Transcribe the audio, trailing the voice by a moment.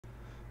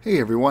Hey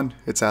everyone,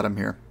 it's Adam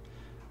here.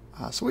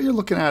 So what you're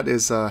looking at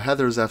is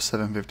Heather's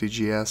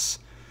F750GS,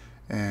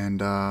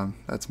 and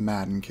that's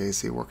Matt and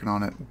Casey working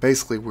on it.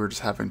 Basically, we're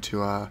just having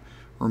to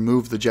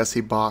remove the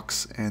Jessie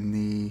box and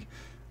the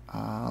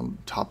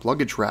top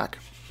luggage rack,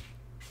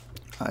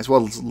 as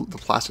well as the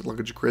plastic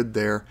luggage grid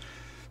there,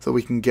 so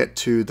we can get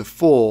to the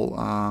full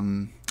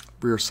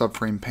rear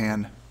subframe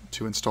pan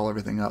to install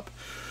everything up.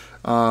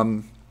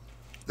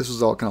 This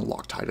was all kind of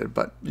Loctited,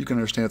 but you can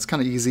understand it's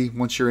kind of easy.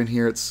 Once you're in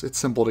here, it's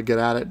simple to get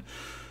at it.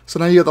 So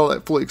now you have all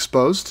that fully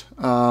exposed.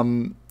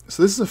 So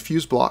this is a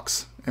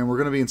FuzeBlocks, and we're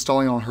going to be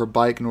installing it on her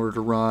bike in order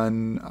to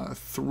run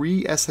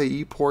 3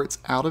 SAE ports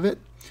out of it,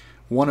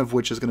 one of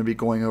which is going to be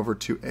going over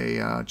to a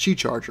Qi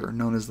charger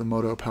known as the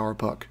Moto Power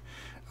Puck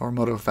or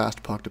Moto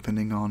Fast Puck,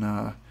 depending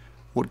on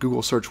what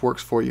Google search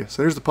works for you.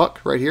 So there's the puck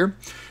right here.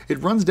 It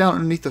runs down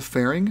underneath the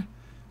fairing,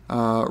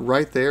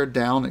 right there,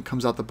 down. It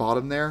comes out the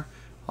bottom there.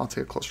 I'll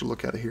take a closer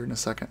look at it here in a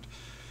second.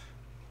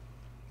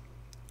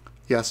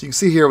 Yeah, so you can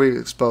see here we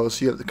exposed.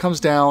 So it comes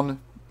down,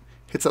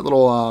 hits that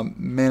little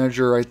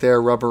manager right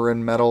there, rubber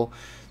and metal,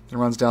 and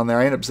runs down there.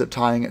 I end up zip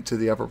tying it to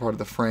the upper part of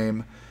the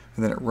frame,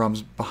 and then it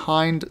runs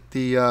behind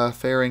the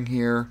fairing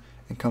here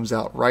and comes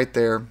out right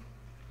there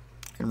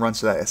and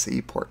runs to that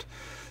SAE port.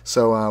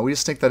 So we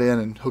just stick that in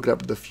and hook it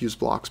up to the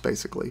FuzeBlocks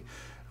basically.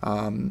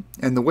 And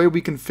the way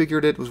we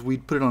configured it was we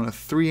put it on a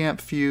 3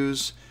 amp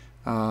fuse,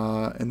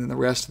 and then the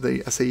rest of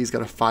the SAE's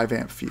got a 5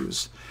 amp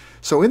fuse.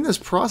 So in this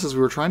process, we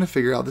were trying to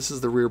figure out, this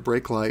is the rear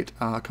brake light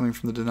coming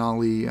from the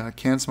Denali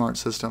CanSmart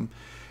system,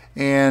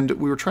 and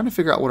we were trying to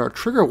figure out what our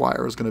trigger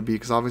wire was going to be,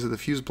 because obviously the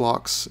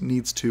FuzeBlocks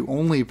needs to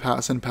only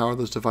send power to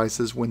those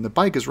devices when the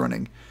bike is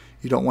running.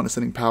 You don't want it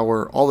sending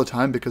power all the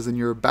time, because then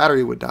your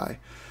battery would die.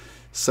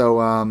 So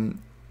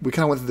we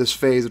kind of went through this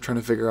phase of trying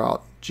to figure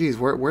out, geez,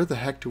 where the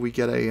heck do we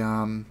get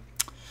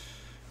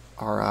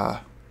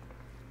our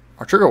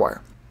trigger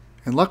wire?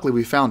 And luckily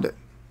we found it.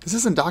 This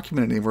isn't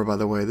documented anywhere, by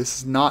the way. This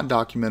is not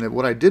documented.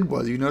 What I did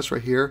was, you notice right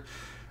here,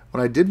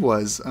 what I did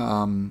was,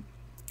 on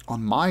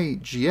my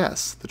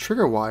GS, the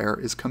trigger wire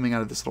is coming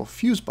out of this little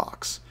fuse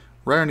box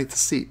right underneath the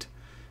seat.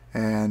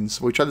 And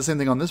so we tried the same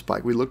thing on this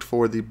bike. We looked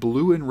for the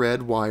blue and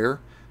red wire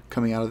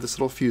coming out of this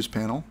little fuse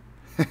panel.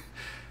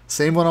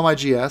 Same one on my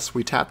GS.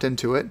 We tapped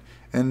into it,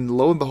 and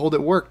lo and behold,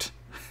 it worked.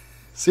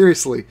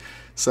 Seriously.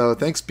 So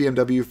thanks,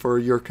 BMW, for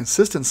your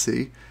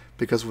consistency,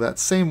 because that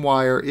same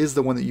wire is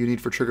the one that you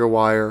need for trigger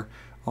wire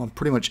on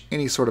pretty much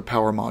any sort of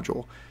power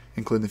module,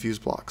 including the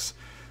FuzeBlocks.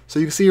 So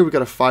you can see here we've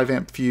got a 5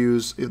 amp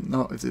fuse.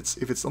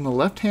 If it's on the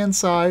left hand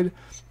side,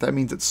 that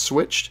means it's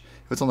switched.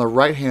 If it's on the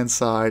right hand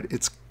side,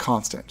 it's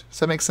constant.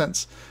 Does that make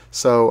sense?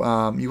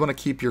 So you want to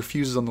keep your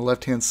fuses on the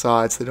left hand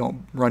side so they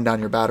don't run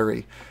down your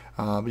battery.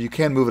 But you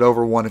can move it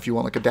over one if you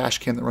want like a dash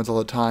cam that runs all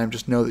the time.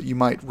 Just know that you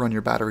might run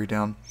your battery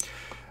down.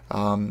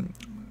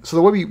 So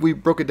the way we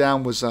broke it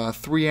down was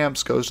 3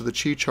 amps goes to the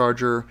Qi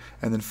charger,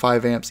 and then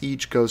 5 amps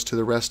each goes to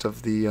the rest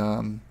of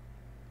the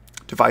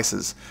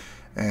devices,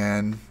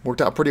 and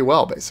worked out pretty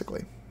well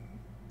basically.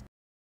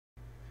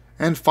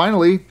 And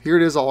finally, here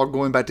it is all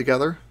going back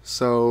together.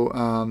 So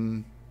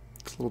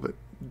it's a little bit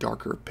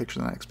darker picture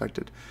than I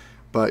expected.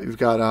 But you've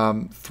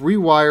got 3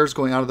 wires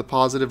going out of the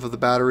positive of the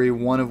battery,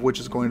 one of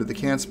which is going to the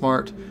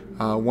CanSmart,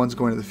 one's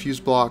going to the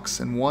FuzeBlocks,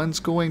 and one's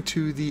going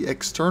to the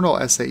external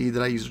SAE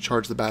that I use to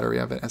charge the battery.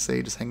 I have an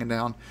SAE just hanging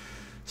down.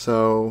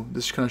 So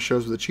this kind of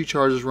shows where the Qi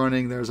charger is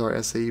running. There's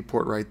our SAE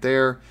port right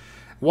there.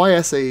 Why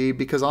SAE?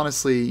 Because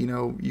honestly, you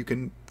know, you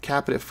can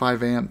cap it at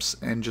 5 amps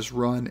and just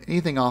run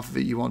anything off of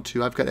it you want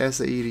to. I've got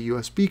SAE to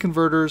USB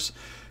converters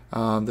that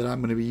I'm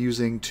going to be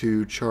using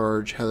to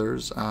charge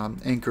Heather's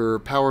Anchor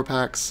power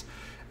packs.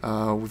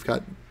 We've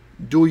got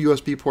dual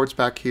USB ports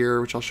back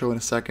here, which I'll show in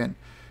a second.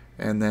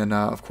 And then,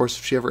 of course,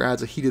 if she ever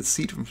adds a heated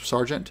seat from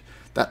Sargent,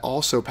 that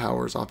also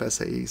powers off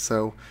SAE.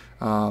 So,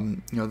 you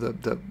know,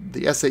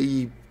 the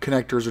SAE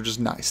connectors are just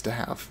nice to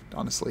have,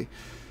 honestly.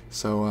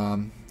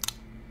 So,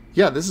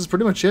 yeah, this is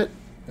pretty much it.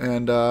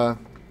 And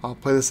I'll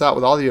play this out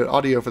with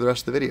audio for the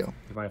rest of the video. Do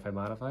you mind if I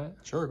modify it?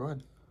 Sure, go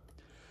ahead.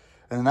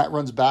 And then that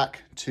runs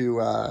back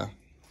to,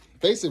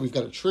 basically, we've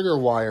got a trigger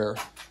wire,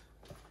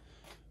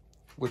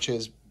 which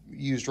is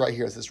used right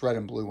here. It's this red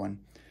and blue one,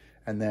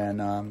 and then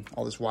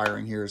all this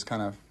wiring here is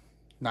kind of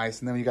nice.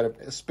 And then you got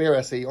a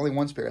spare SAE, only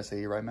one spare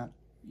SAE, right, Matt?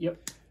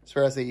 Yep.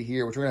 Spare SAE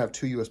here, which we're gonna have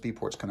 2 USB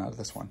ports come out of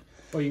this one.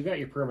 Well, you got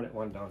your permanent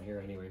one down here,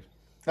 anyways.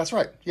 That's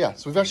right. Yeah.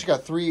 So we've actually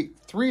got three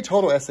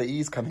total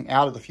SAEs coming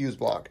out of the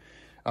FuzeBlock.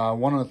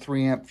 One on a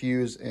 3 amp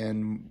fuse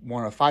and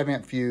one on a 5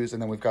 amp fuse,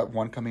 and then we've got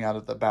one coming out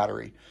of the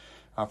battery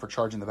for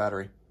charging the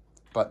battery.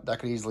 But that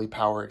could easily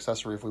power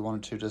accessory if we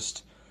wanted to.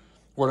 Just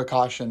word of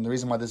caution, the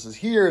reason why this is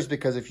here is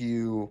because if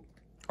you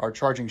are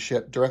charging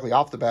shit directly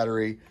off the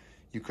battery,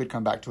 you could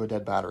come back to a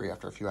dead battery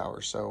after a few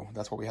hours. So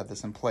that's why we had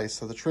this in place.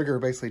 So the trigger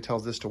basically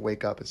tells this to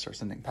wake up and start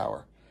sending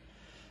power.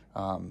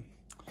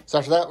 So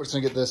after that, we're just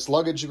gonna get this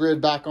luggage grid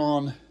back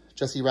on,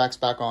 Jessie racks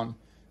back on,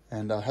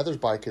 and Heather's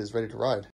bike is ready to ride.